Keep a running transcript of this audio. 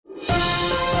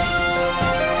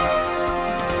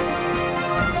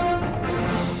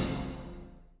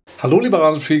Hallo liebe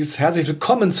RASENFREAKs, herzlich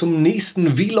willkommen zum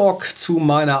nächsten Vlog zu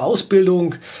meiner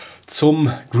Ausbildung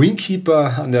zum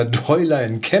Greenkeeper an der DEULA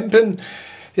in Kempen.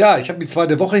 Ja, ich habe die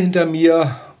zweite Woche hinter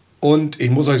mir und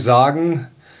ich muss euch sagen,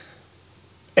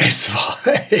 es war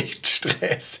echt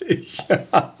stressig.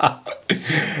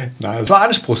 Nein, es war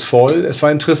anspruchsvoll, es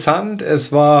war interessant,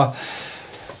 es war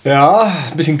ja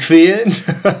ein bisschen quälend.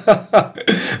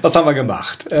 Was haben wir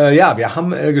gemacht? Ja, wir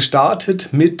haben gestartet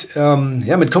mit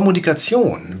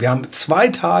Kommunikation. Wir haben 2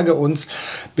 Tage uns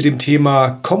mit dem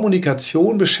Thema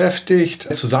Kommunikation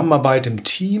beschäftigt, Zusammenarbeit im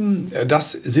Team.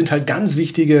 Das sind halt ganz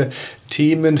wichtige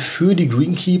Themen für die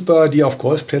Greenkeeper, die auf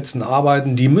Golfplätzen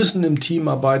arbeiten. Die müssen im Team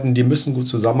arbeiten, die müssen gut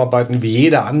zusammenarbeiten, wie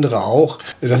jeder andere auch.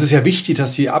 Das ist ja wichtig,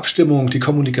 dass die Abstimmung, die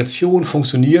Kommunikation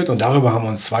funktioniert, und darüber haben wir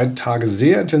uns 2 Tage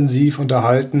sehr intensiv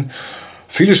unterhalten.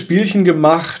 Viele Spielchen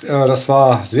gemacht, das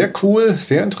war sehr cool,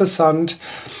 sehr interessant.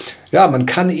 Ja, man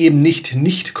kann eben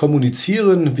nicht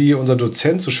kommunizieren, wie unser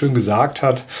Dozent so schön gesagt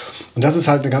hat. Und das ist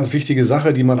halt eine ganz wichtige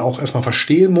Sache, die man auch erstmal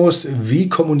verstehen muss. Wie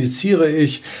kommuniziere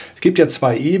ich? Es gibt ja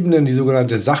 2 Ebenen, die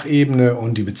sogenannte Sachebene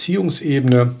und die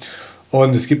Beziehungsebene.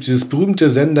 Und es gibt dieses berühmte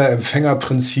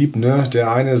Sender-Empfänger-Prinzip, ne?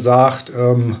 Der eine sagt,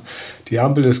 die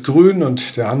Ampel ist grün,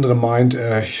 und der andere meint,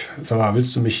 sag mal,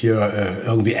 willst du mich hier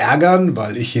irgendwie ärgern,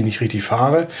 weil ich hier nicht richtig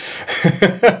fahre?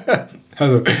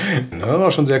 Also, das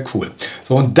war schon sehr cool.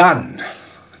 So, und dann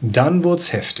wurde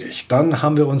es heftig. Dann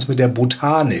haben wir uns mit der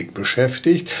Botanik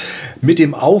beschäftigt, mit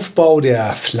dem Aufbau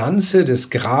der Pflanze, des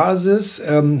Grases,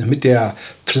 mit der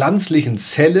pflanzlichen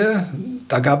Zelle.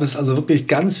 Da gab es also wirklich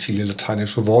ganz viele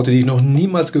lateinische Worte, die ich noch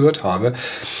niemals gehört habe.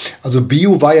 Also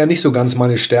Bio war ja nicht so ganz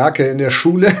meine Stärke in der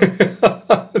Schule.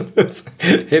 Das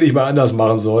hätte ich mal anders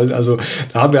machen sollen. Also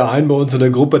da haben wir einen bei uns in der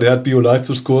Gruppe, der hat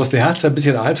Bio-Leistungskurs, der hat es ein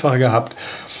bisschen einfacher gehabt.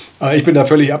 Ich bin da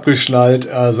völlig abgeschnallt,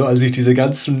 also als ich diese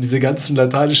ganzen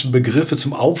lateinischen Begriffe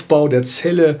zum Aufbau der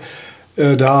Zelle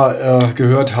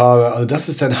gehört habe. Also das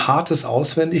ist ein hartes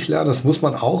Auswendiglernen, das muss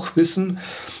man auch wissen.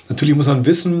 Natürlich muss man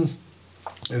wissen,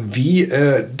 wie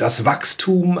das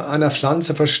Wachstum einer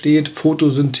Pflanze versteht,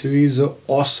 Photosynthese,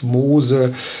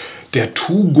 Osmose, der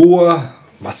Tugor.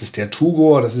 Was ist der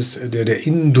Tugor? Das ist der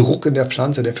Innendruck in der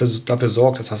Pflanze, der dafür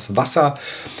sorgt, dass das Wasser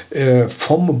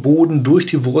vom Boden durch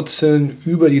die Wurzeln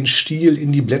über den Stiel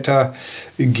in die Blätter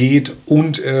geht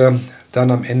und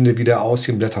dann am Ende wieder aus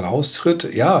den Blättern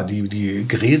austritt. Ja, die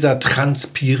Gräser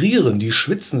transpirieren, die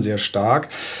schwitzen sehr stark.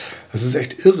 Das ist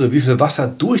echt irre, wie viel Wasser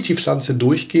durch die Pflanze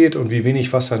durchgeht und wie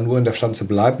wenig Wasser nur in der Pflanze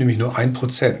bleibt, nämlich nur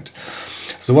 1%.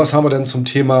 Sowas haben wir dann zum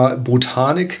Thema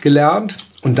Botanik gelernt.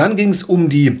 Und dann ging es um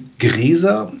die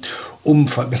Gräser,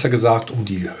 besser gesagt um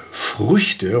die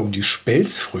Früchte, um die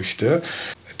Spelzfrüchte.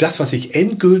 Das, was ich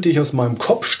endgültig aus meinem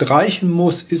Kopf streichen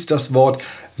muss, ist das Wort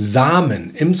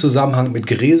Samen im Zusammenhang mit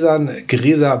Gräsern.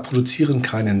 Gräser produzieren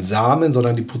keinen Samen,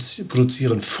 sondern die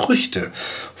produzieren Früchte.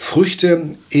 Früchte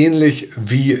ähnlich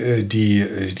wie die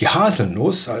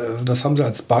Haselnuss. Das haben sie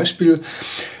als Beispiel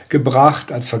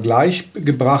gebracht, als Vergleich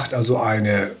gebracht. Also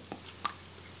eine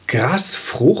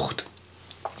Grasfrucht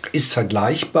ist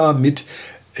vergleichbar mit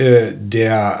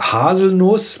der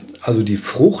Haselnuss, also die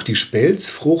Frucht, die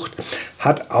Spelzfrucht,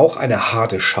 hat auch eine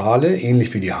harte Schale,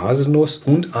 ähnlich wie die Haselnuss,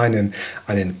 und einen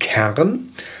Kern.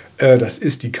 Das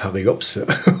ist die Karyopse.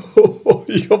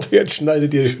 Ich hoffe, jetzt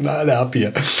schneidet ihr schon alle ab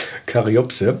hier.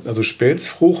 Karyopse, also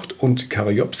Spelzfrucht und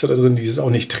Karyopse da drin, die ist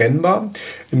auch nicht trennbar.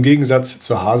 Im Gegensatz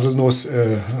zur Haselnuss,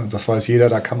 das weiß jeder,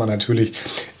 da kann man natürlich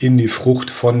in die Frucht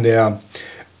von der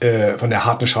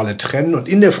harten Schale trennen. Und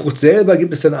in der Frucht selber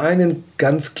gibt es dann einen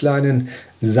ganz kleinen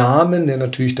Samen, der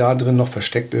natürlich da drin noch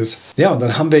versteckt ist. Ja, und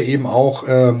dann haben wir eben auch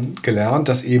gelernt,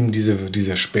 dass eben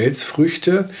diese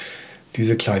Spelzfrüchte,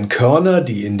 diese kleinen Körner,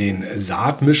 die in den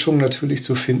Saatmischungen natürlich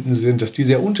zu finden sind, dass die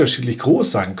sehr unterschiedlich groß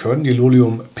sein können, die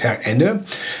Lolium perenne.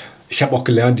 Ich habe auch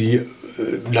gelernt, die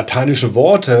lateinische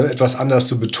Worte etwas anders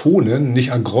zu betonen,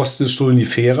 nicht Agrostis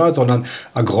stolonifera, sondern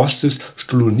Agrostis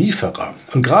stolonifera.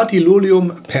 Und gerade die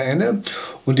Lolium perenne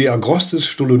und die Agrostis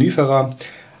stolonifera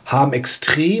haben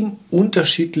extrem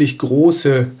unterschiedlich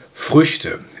große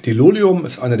Früchte. Die Lolium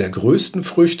ist eine der größten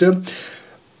Früchte.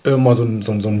 Mal so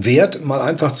ein Wert mal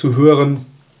einfach zu hören.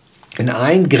 In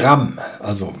 1 Gramm,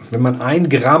 also wenn man 1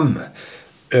 Gramm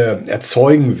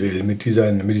erzeugen will mit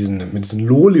diesen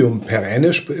Lolium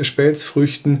perenne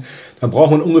Spelzfrüchten, dann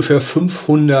braucht man ungefähr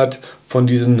 500 von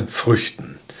diesen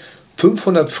Früchten.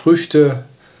 500 Früchte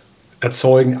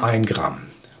erzeugen 1 Gramm.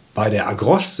 Bei der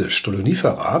Agrostis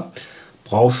stolonifera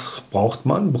braucht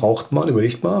man,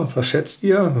 überlegt mal, was schätzt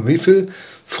ihr? Wie viel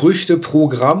Früchte pro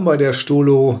Gramm bei der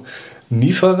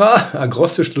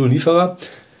Agrostis stolonifera?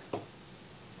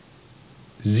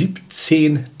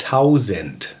 17.000.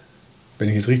 Wenn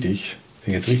ich jetzt richtig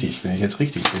wenn ich jetzt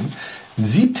richtig bin.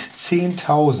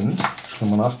 17.000, schon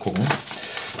mal nachgucken,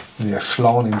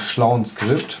 im schlauen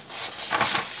Skript.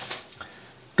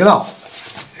 Genau,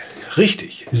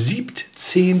 richtig,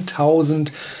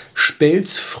 17.000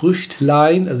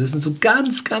 Spelzfrüchtlein, also das sind so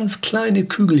ganz, ganz kleine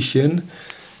Kügelchen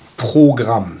pro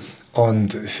Gramm.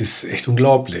 Und es ist echt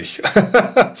unglaublich.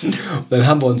 Dann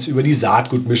haben wir uns über die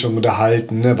Saatgutmischung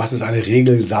unterhalten. Ne? Was ist eine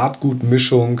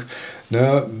Regel-Saatgutmischung?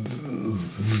 Ne?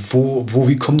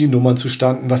 Wie kommen die Nummern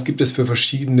zustande? Was gibt es für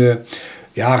verschiedene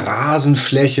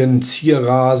Rasenflächen,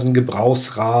 Zierrasen,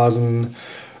 Gebrauchsrasen,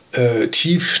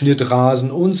 Tiefschnittrasen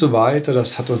und so weiter.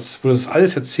 Wurde uns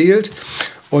alles erzählt.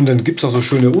 Und dann gibt es auch so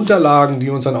schöne Unterlagen, die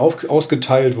uns dann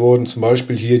ausgeteilt wurden. Zum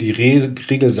Beispiel hier die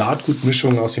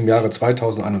Regel-Saatgutmischung aus dem Jahre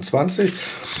 2021.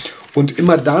 Und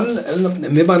immer dann,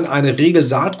 wenn man eine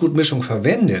Regel-Saatgutmischung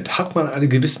verwendet, hat man eine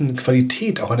gewisse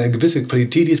Qualität,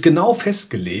 die ist genau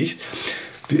festgelegt.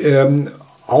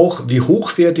 Auch wie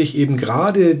hochwertig eben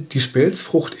gerade die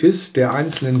Spelzfrucht ist der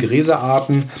einzelnen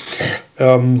Gräserarten,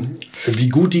 wie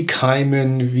gut die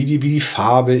keimen, wie die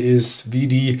Farbe ist, wie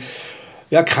die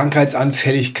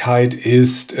Krankheitsanfälligkeit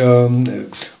ist. Und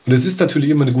es ist natürlich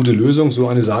immer eine gute Lösung, so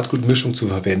eine Saatgutmischung zu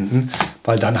verwenden,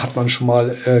 weil dann hat man schon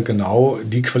mal genau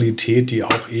die Qualität, die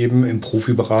auch eben im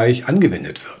Profibereich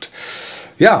angewendet wird.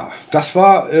 Ja, das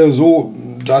war so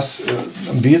das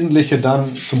Wesentliche dann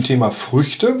zum Thema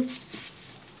Früchte.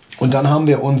 Und dann haben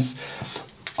wir uns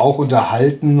auch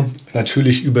unterhalten,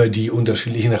 natürlich über die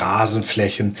unterschiedlichen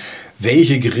Rasenflächen,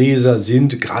 welche Gräser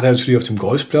sind, gerade natürlich auf dem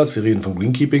Golfplatz, wir reden vom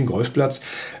Greenkeeping, Golfplatz,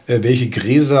 welche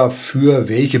Gräser für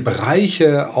welche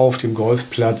Bereiche auf dem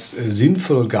Golfplatz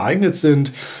sinnvoll und geeignet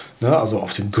sind. Ne, also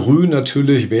auf dem Grün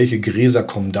natürlich, welche Gräser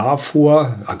kommen da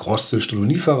vor, Agroste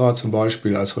stolonifera zum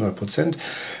Beispiel als 100%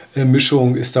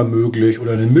 Mischung ist da möglich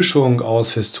oder eine Mischung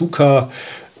aus Festuca,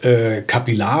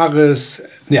 Capillaris,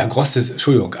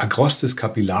 Agrostis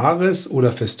capillaris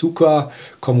oder Festuca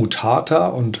commutata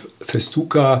und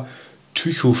Festuca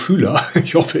tychophylla.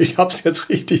 Ich hoffe, ich habe es jetzt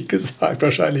richtig gesagt,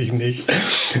 wahrscheinlich nicht.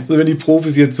 Also wenn die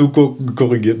Profis hier zugucken,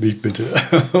 korrigiert mich bitte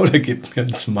oder gebt mir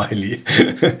ein Smiley.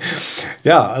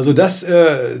 Ja, also das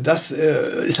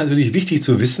ist natürlich wichtig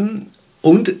zu wissen.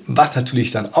 Und was natürlich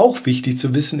dann auch wichtig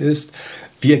zu wissen ist,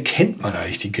 wie erkennt man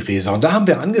eigentlich die Gräser? Und da haben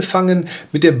wir angefangen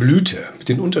mit der Blüte, mit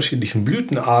den unterschiedlichen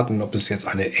Blütenarten, ob es jetzt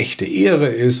eine echte Ähre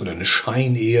ist oder eine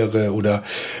Scheinähre oder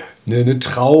eine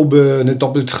Traube, eine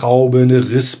Doppeltraube, eine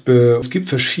Rispe. Es gibt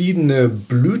verschiedene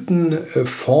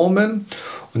Blütenformen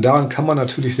und daran kann man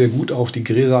natürlich sehr gut auch die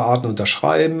Gräserarten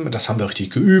unterschreiben. Das haben wir richtig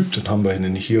geübt und haben wir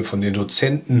hier von den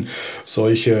Dozenten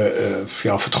solche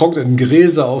vertrockneten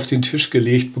Gräser auf den Tisch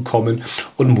gelegt bekommen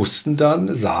und mussten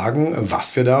dann sagen,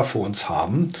 was wir da vor uns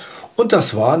haben. Und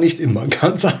das war nicht immer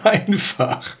ganz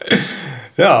einfach.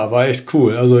 Ja, war echt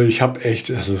cool. Also ich habe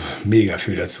echt mega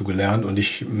viel dazu gelernt und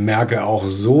ich merke auch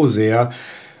so sehr,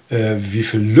 wie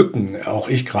viele Lücken auch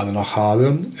ich gerade noch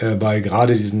habe bei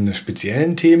gerade diesen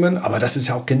speziellen Themen. Aber das ist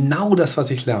ja auch genau das, was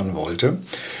ich lernen wollte.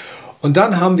 Und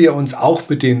dann haben wir uns auch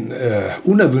mit den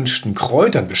unerwünschten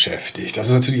Kräutern beschäftigt. Das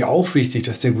ist natürlich auch wichtig,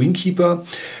 dass der Greenkeeper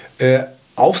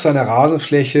auf seiner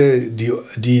Rasenfläche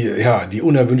die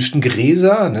unerwünschten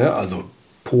Gräser, ne, also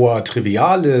Poa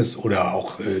trivialis oder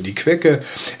auch die Quecke,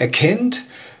 erkennt,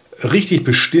 richtig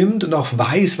bestimmt und auch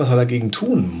weiß, was er dagegen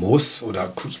tun muss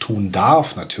oder tun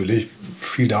darf natürlich.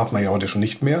 Viel darf man ja heute schon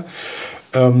nicht mehr.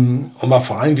 Und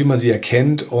vor allem, wie man sie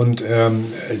erkennt und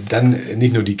dann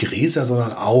nicht nur die Gräser,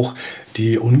 sondern auch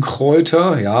die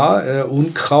Unkräuter. Ja,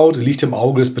 Unkraut liegt im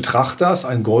Auge des Betrachters.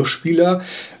 Ein Golfspieler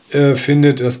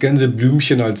findet das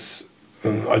Gänseblümchen als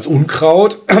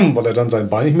Unkraut, weil er dann sein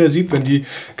Bein nicht mehr sieht, wenn die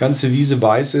ganze Wiese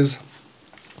weiß ist.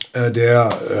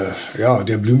 Der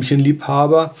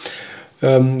Blümchenliebhaber,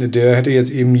 der hätte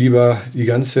jetzt eben lieber die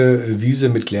ganze Wiese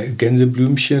mit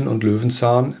Gänseblümchen und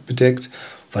Löwenzahn bedeckt,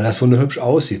 weil das wunderhübsch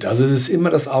aussieht. Also es ist immer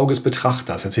das Auge des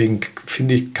Betrachters. Deswegen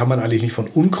finde ich, kann man eigentlich nicht von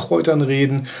Unkräutern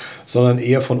reden, sondern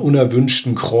eher von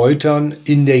unerwünschten Kräutern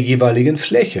in der jeweiligen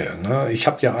Fläche. Ich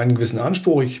habe ja einen gewissen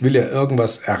Anspruch, ich will ja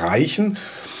irgendwas erreichen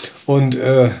und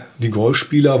die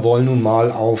Golfspieler wollen nun mal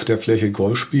auf der Fläche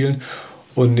Golf spielen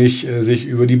und nicht sich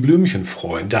über die Blümchen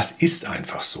freuen. Das ist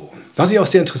einfach so. Was ich auch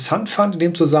sehr interessant fand in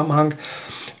dem Zusammenhang,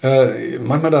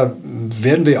 manchmal da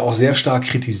werden wir auch sehr stark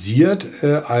kritisiert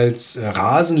als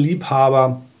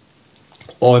Rasenliebhaber.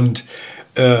 Und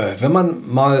wenn man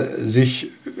mal sich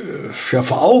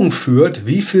vor Augen führt,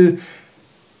 wie viel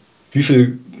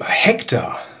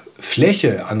Hektar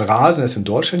Fläche an Rasen es in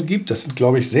Deutschland gibt, das sind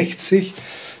glaube ich 60,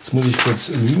 das muss ich kurz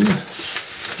lügen,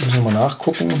 muss ich mal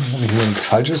nachgucken, wenn ich hier nichts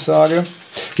Falsches sage.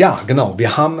 Ja, genau,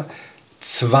 wir haben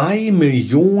 2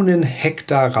 Millionen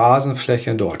Hektar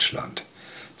Rasenfläche in Deutschland.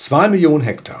 2 Millionen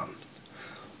Hektar.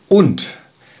 Und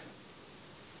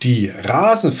die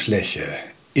Rasenfläche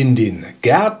in den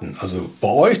Gärten, also bei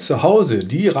euch zu Hause,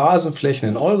 die Rasenflächen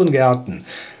in euren Gärten,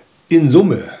 in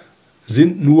Summe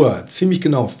sind nur ziemlich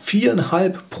genau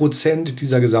 4,5%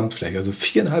 dieser Gesamtfläche. Also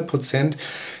 4,5%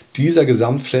 dieser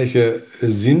Gesamtfläche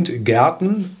sind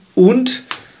Gärten und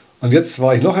jetzt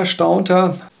war ich noch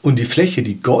erstaunter, und die Fläche,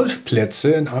 die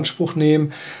Golfplätze in Anspruch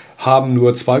nehmen, haben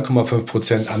nur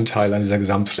 2,5% Anteil an dieser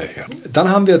Gesamtfläche. Dann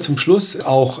haben wir zum Schluss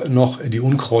auch noch die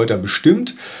Unkräuter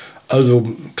bestimmt. Also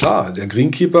klar, der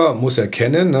Greenkeeper muss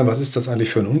erkennen, was ist das eigentlich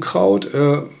für ein Unkraut,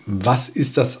 was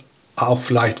ist das auch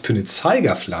vielleicht für eine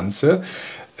Zeigerpflanze,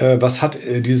 was hat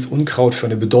dieses Unkraut für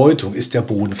eine Bedeutung? Ist der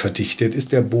Boden verdichtet?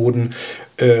 Ist der Boden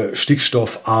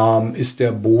stickstoffarm? Ist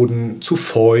der Boden zu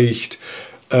feucht?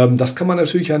 Das kann man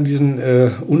natürlich an diesen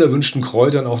unerwünschten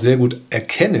Kräutern auch sehr gut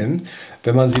erkennen,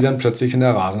 wenn man sie dann plötzlich in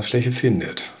der Rasenfläche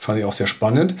findet. Fand ich auch sehr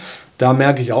spannend. Da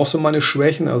merke ich auch so meine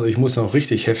Schwächen. Also ich muss noch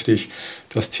richtig heftig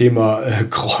das Thema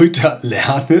Kräuter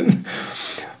lernen,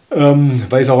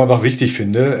 weil ich es auch einfach wichtig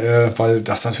finde, weil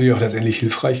das natürlich auch letztendlich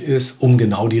hilfreich ist, um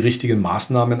genau die richtigen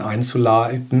Maßnahmen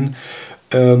einzuleiten,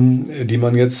 die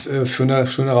man jetzt für eine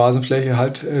schöne Rasenfläche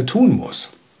halt tun muss.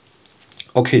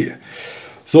 Okay.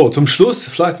 So, zum Schluss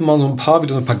vielleicht mal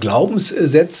wieder ein paar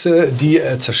Glaubenssätze, die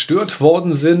zerstört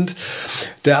worden sind.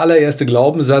 Der allererste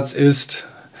Glaubenssatz ist: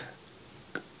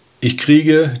 Ich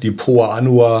kriege die Poa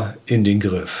Annua in den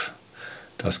Griff.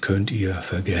 Das könnt ihr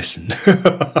vergessen.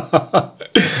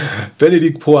 Wenn ihr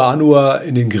die Poa Annua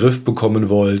in den Griff bekommen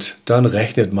wollt, dann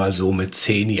rechnet mal so mit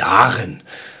 10 Jahren.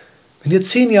 Wenn ihr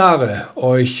 10 Jahre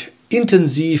euch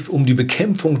intensiv um die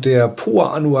Bekämpfung der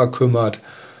Poa Annua kümmert,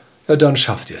 ja, dann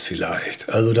schafft ihr es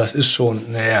vielleicht. Also das ist schon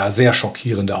eine sehr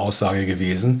schockierende Aussage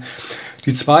gewesen.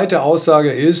 Die zweite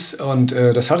Aussage ist, und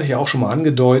das hatte ich ja auch schon mal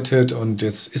angedeutet und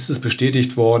jetzt ist es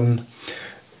bestätigt worden: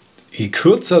 Je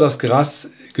kürzer das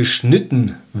Gras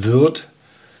geschnitten wird,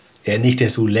 ja, nicht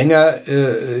desto länger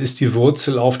ist die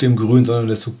Wurzel auf dem Grün, sondern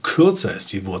desto kürzer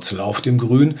ist die Wurzel auf dem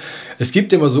Grün. Es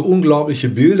gibt immer so unglaubliche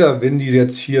Bilder, wenn die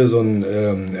jetzt hier so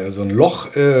ein Loch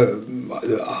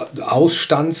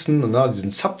ausstanzen und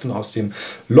diesen Zapfen aus dem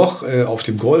Loch auf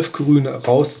dem Golfgrün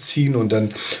rausziehen und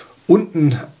dann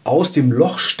unten aus dem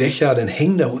Lochstecher, dann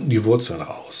hängen da unten die Wurzeln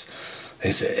raus.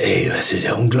 Ich so, ey, das ist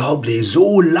ja unglaublich,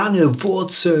 so lange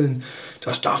Wurzeln.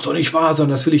 Das darf doch nicht wahr sein,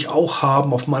 das will ich auch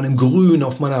haben auf meinem Grün,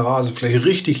 auf meiner Rasenfläche,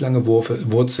 richtig lange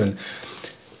Wurzeln.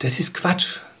 Das ist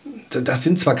Quatsch. Das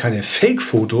sind zwar keine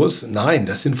Fake-Fotos, nein,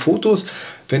 das sind Fotos,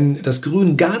 wenn das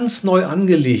Grün ganz neu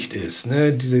angelegt ist,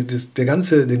 ne, die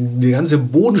ganze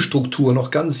Bodenstruktur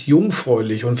noch ganz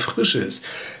jungfräulich und frisch ist,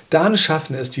 dann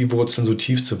schaffen es die Wurzeln so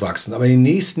tief zu wachsen. Aber in den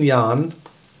nächsten Jahren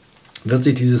wird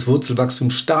sich dieses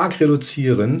Wurzelwachstum stark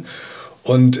reduzieren.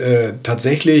 Und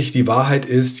tatsächlich, die Wahrheit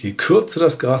ist, je kürzer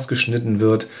das Gras geschnitten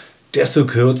wird, desto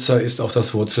kürzer ist auch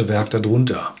das Wurzelwerk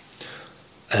darunter.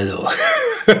 Also,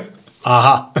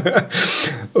 aha,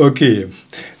 okay.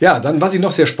 Ja, dann, was ich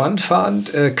noch sehr spannend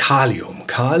fand, Kalium.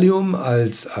 Kalium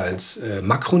als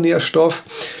Makronährstoff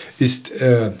ist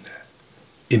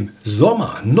im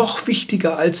Sommer noch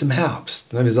wichtiger als im Herbst.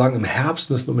 Wir sagen, im Herbst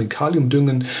müssen wir mit Kalium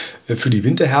düngen für die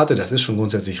Winterhärte, das ist schon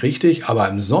grundsätzlich richtig, aber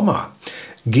im Sommer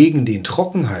gegen den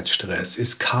Trockenheitsstress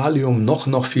ist Kalium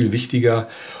noch viel wichtiger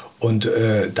und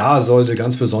da sollte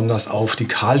ganz besonders auf die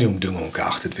Kaliumdüngung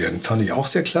geachtet werden. Fand ich auch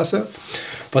sehr klasse.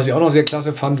 Was ich auch noch sehr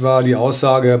klasse fand, war die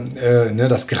Aussage,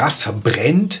 das Gras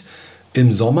verbrennt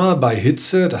im Sommer bei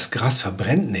Hitze. Das Gras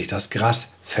verbrennt nicht, das Gras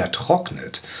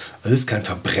vertrocknet. Es ist kein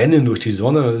Verbrennen durch die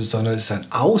Sonne, sondern es ist ein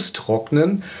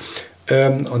Austrocknen.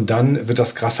 Und dann wird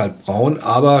das Gras halt braun.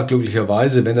 Aber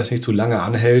glücklicherweise, wenn das nicht zu lange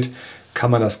anhält,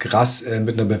 kann man das Gras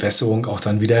mit einer Bewässerung auch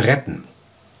dann wieder retten.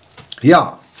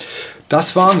 Ja,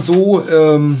 das waren so,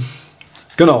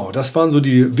 das waren so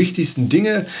die wichtigsten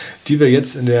Dinge, die wir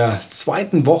jetzt in der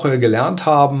zweiten Woche gelernt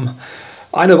haben.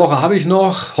 Eine Woche habe ich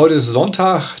noch. Heute ist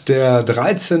Sonntag, der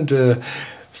 13.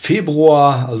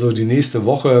 Februar, also die nächste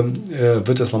Woche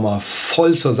wird es nochmal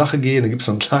voll zur Sache gehen. Da gibt es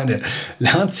noch eine kleine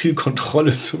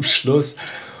Lernzielkontrolle zum Schluss.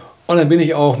 Und dann bin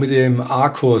ich auch mit dem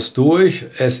A-Kurs durch.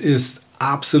 Es ist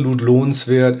absolut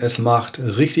lohnenswert. Es macht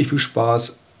richtig viel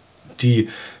Spaß. Die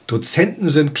Dozenten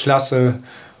sind klasse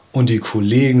und die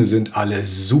Kollegen sind alle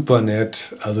super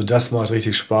nett. Also das macht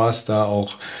richtig Spaß, da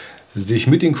auch sich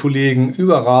mit den Kollegen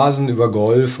über Rasen, über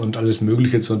Golf und alles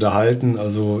Mögliche zu unterhalten.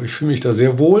 Also ich fühle mich da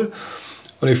sehr wohl.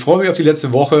 Und ich freue mich auf die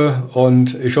letzte Woche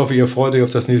und ich hoffe, ihr freut euch auf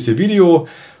das nächste Video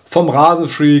vom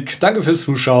Rasenfreak. Danke fürs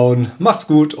Zuschauen, macht's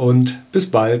gut und bis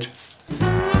bald.